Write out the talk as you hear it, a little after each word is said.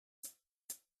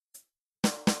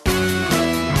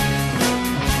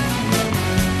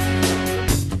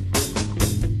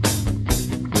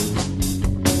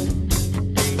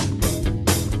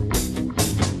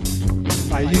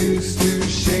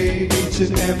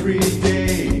and every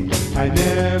day. I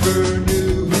never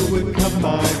knew who would come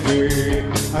my way.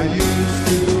 I used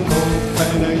to hope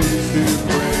and I used to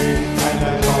pray, and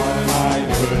I thought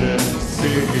I couldn't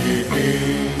see.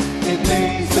 It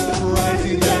may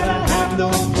surprise you that I have no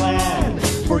plan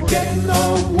for getting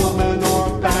a woman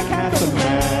or back at the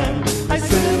man. I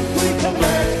simply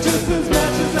collect just as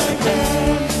much as I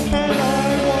can, and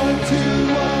I want to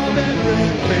of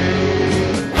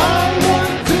everything. I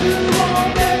want to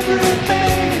of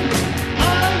everything.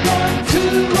 I want to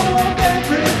of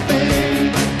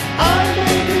everything. I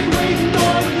may be waiting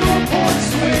on your porch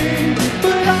swing,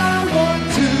 but I want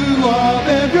to of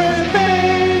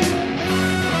everything.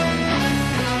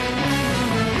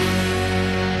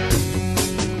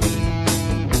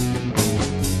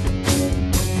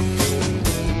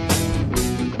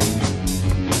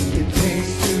 It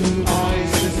takes two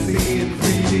eyes to see in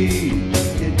 3D.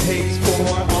 It takes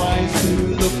four eyes to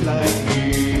look like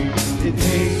me. It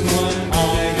takes one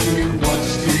eye to watch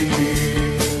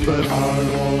TV, but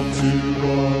I want to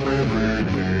of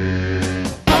everything.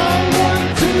 I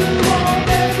want to of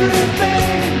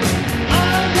everything.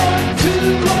 I want to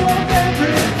of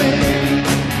everything.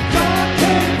 God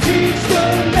can teach the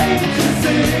lame to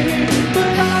sing,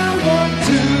 but I want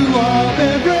to of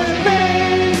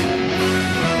everything.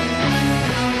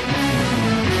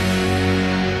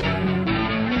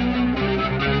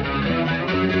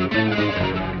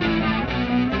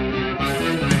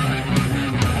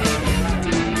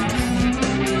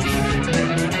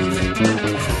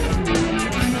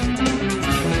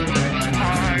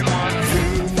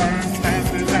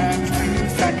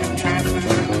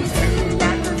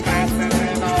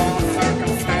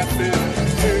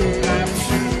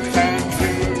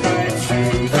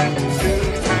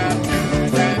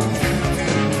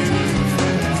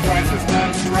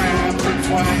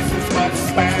 Twice as much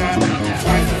span,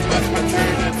 twice as much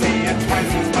maternity, and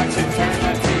twice as much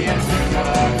eternity. And think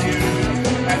of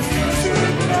you as you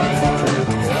should know.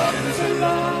 One to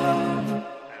love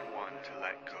and one to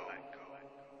let go.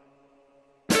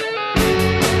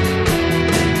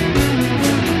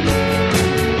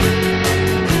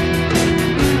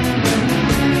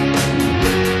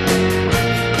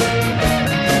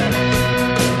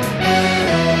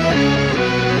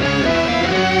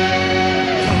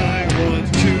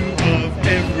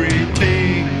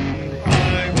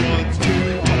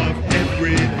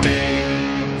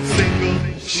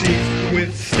 Sheep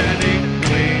with static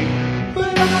wing,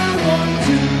 but I want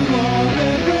to of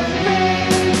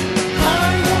everything. I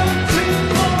want to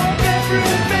of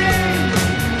everything.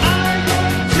 I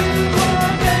want to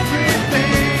of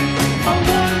everything. I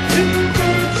want to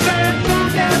birds and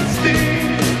look and sting,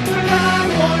 but I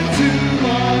want to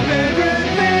of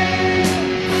everything.